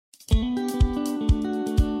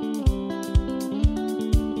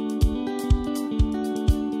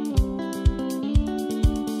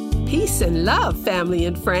Peace and love, family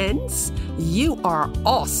and friends. You are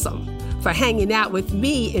awesome for hanging out with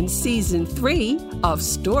me in Season 3 of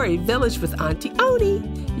Story Village with Auntie Oni,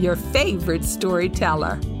 your favorite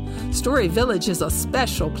storyteller. Story Village is a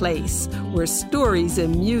special place where stories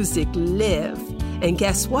and music live. And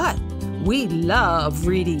guess what? We love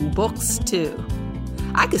reading books, too.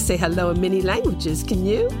 I could say hello in many languages, can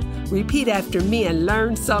you? Repeat after me and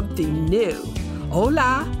learn something new.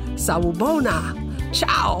 Hola, sawubona,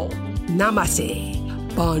 ciao, namaste,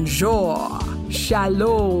 bonjour,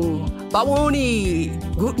 shalom, bawoni,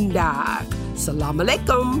 guten tag, salam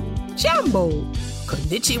alaikum, jambo,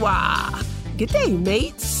 konnichiwa. Good day,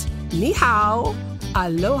 mates. Ni hao,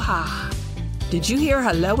 aloha. Did you hear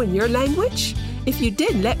hello in your language? If you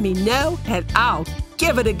did, let me know and I'll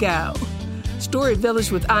give it a go. Story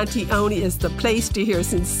Village with Auntie Oni is the place to hear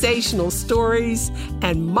sensational stories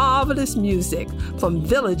and marvelous music from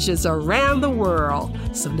villages around the world.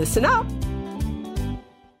 So listen up.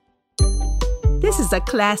 This is a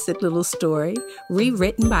classic little story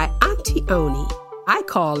rewritten by Auntie Oni. I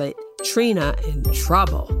call it Trina in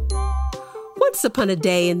Trouble. Once upon a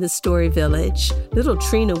day in the Story Village, little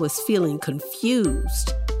Trina was feeling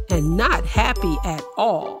confused and not happy at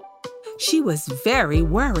all. She was very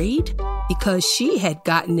worried because she had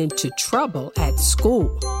gotten into trouble at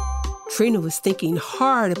school. Trina was thinking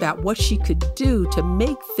hard about what she could do to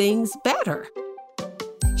make things better.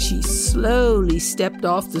 She slowly stepped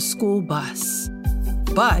off the school bus,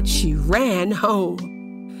 but she ran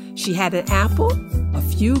home. She had an apple, a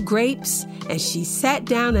few grapes, and she sat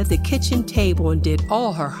down at the kitchen table and did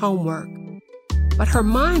all her homework. But her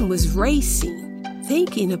mind was racing,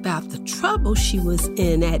 thinking about the trouble she was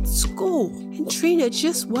in at school, and Trina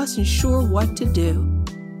just wasn't sure what to do.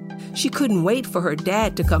 She couldn't wait for her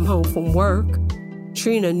dad to come home from work.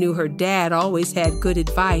 Trina knew her dad always had good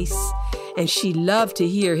advice, and she loved to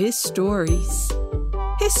hear his stories.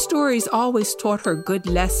 His stories always taught her good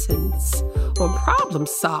lessons on problem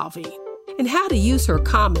solving and how to use her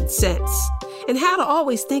common sense and how to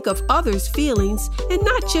always think of others' feelings and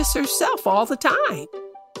not just herself all the time.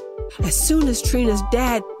 As soon as Trina's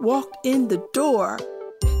dad walked in the door,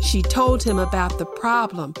 she told him about the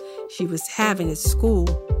problem she was having at school,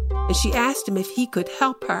 and she asked him if he could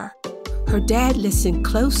help her. Her dad listened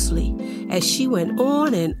closely as she went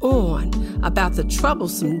on and on about the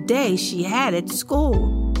troublesome day she had at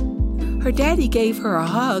school. Her daddy gave her a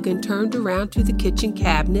hug and turned around to the kitchen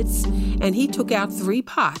cabinets, and he took out 3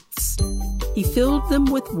 pots. He filled them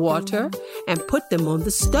with water and put them on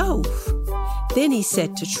the stove. Then he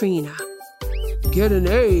said to Trina, "Get an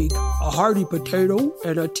egg, a hearty potato,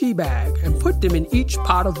 and a tea bag, and put them in each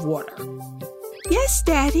pot of water." "Yes,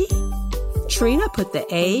 Daddy." Trina put the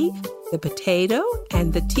egg, the potato,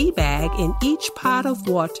 and the tea bag in each pot of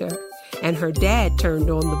water, and her dad turned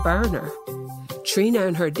on the burner. Trina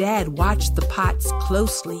and her dad watched the pots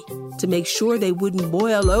closely to make sure they wouldn't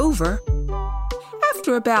boil over.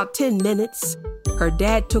 After about 10 minutes, her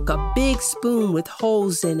dad took a big spoon with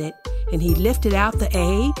holes in it, and he lifted out the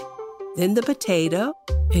egg, then the potato,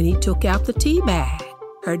 and he took out the tea bag.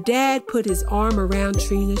 Her dad put his arm around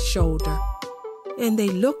Trina's shoulder, and they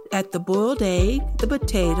looked at the boiled egg, the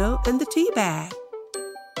potato, and the tea bag.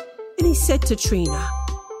 And he said to Trina,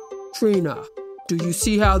 "Trina, do you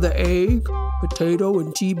see how the egg, potato,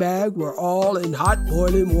 and tea bag were all in hot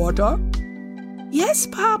boiling water?" "Yes,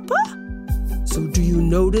 Papa." "So do you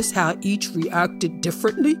notice how each reacted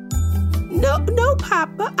differently?" No,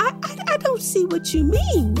 Papa, I don't see what you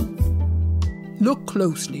mean." "Look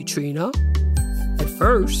closely, Trina. At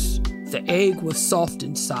first, the egg was soft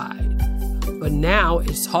inside, but now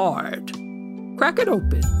it's hard. Crack it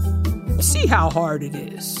open. See how hard it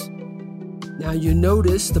is. Now you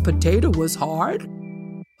notice the potato was hard,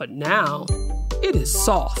 but now it is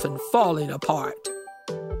soft and falling apart.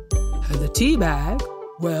 And the tea bag,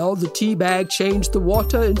 well, the tea bag changed the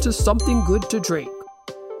water into something good to drink."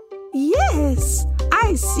 "Yes,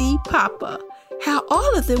 I see, Papa, how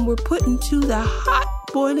all of them were put into the hot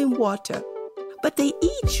boiling water, but they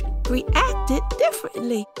each reacted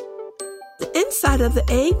differently. The inside of the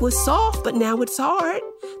egg was soft, but now it's hard.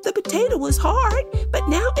 The potato was hard, but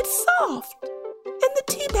now it's soft. And the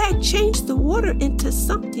tea bag changed the water into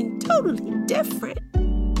something totally different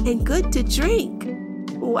and good to drink.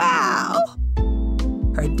 Wow!"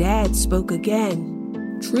 Her dad spoke again.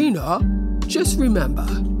 "Trina, just remember,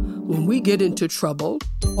 when we get into trouble,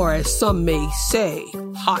 or as some may say,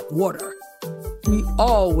 hot water, we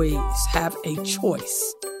always have a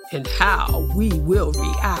choice in how we will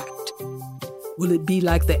react. Will it be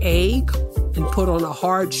like the egg and put on a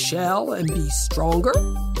hard shell and be stronger?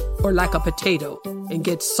 Or like a potato and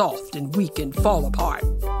get soft and weak and fall apart?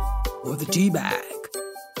 or the tea bag?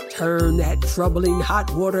 Turn that troubling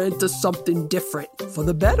hot water into something different for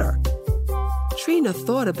the better. Trina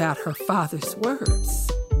thought about her father's words.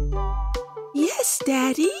 Yes,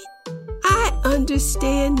 Daddy, I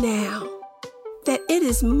understand now that it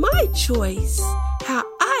is my choice how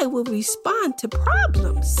I will respond to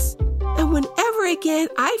problems. And whenever again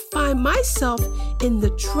I find myself in the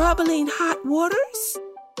troubling hot waters,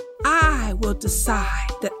 I will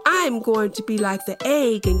decide that I'm going to be like the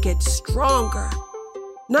egg and get stronger,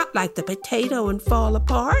 not like the potato and fall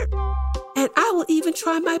apart. And I will even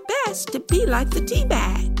try my best to be like the tea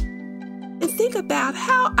bag and think about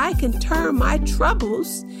how I can turn my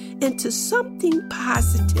troubles into something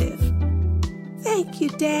positive. Thank you,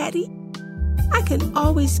 Daddy. I can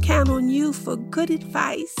always count on you for good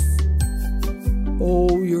advice.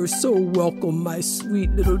 Oh, you're so welcome, my sweet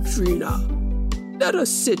little Trina. Let us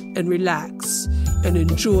sit and relax and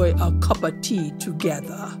enjoy a cup of tea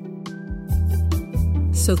together.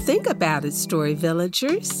 So think about it, Story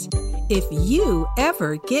Villagers. If you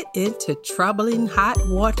ever get into troubling hot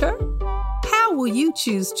water, how will you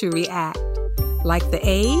choose to react? Like the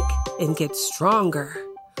egg and get stronger?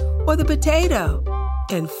 Or the potato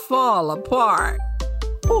and fall apart?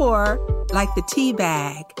 Or like the tea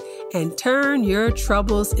bag and turn your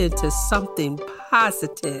troubles into something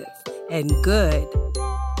positive and good?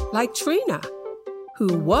 Like Trina,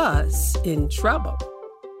 who was in trouble.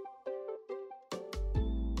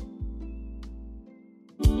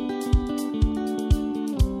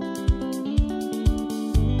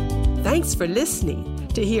 Thanks for listening.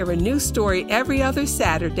 To hear a new story every other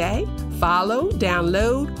Saturday, follow,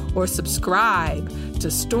 download, or subscribe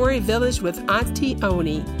to Story Village with Auntie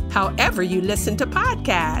Oni, however you listen to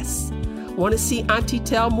podcasts. Want to see Auntie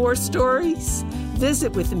tell more stories?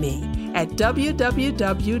 Visit with me at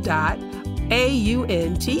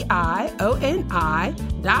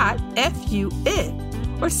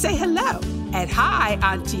www.auntioni.fun or say hello at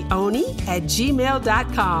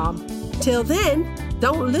hiauntie.oni@gmail.com. Till then,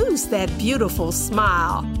 don't lose that beautiful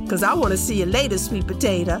smile, because I want to see you later, sweet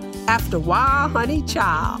potato, after Wild Honey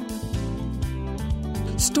Child.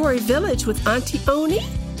 Story Village with Auntie Oni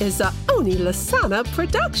is a Oni Lasana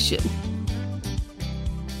production.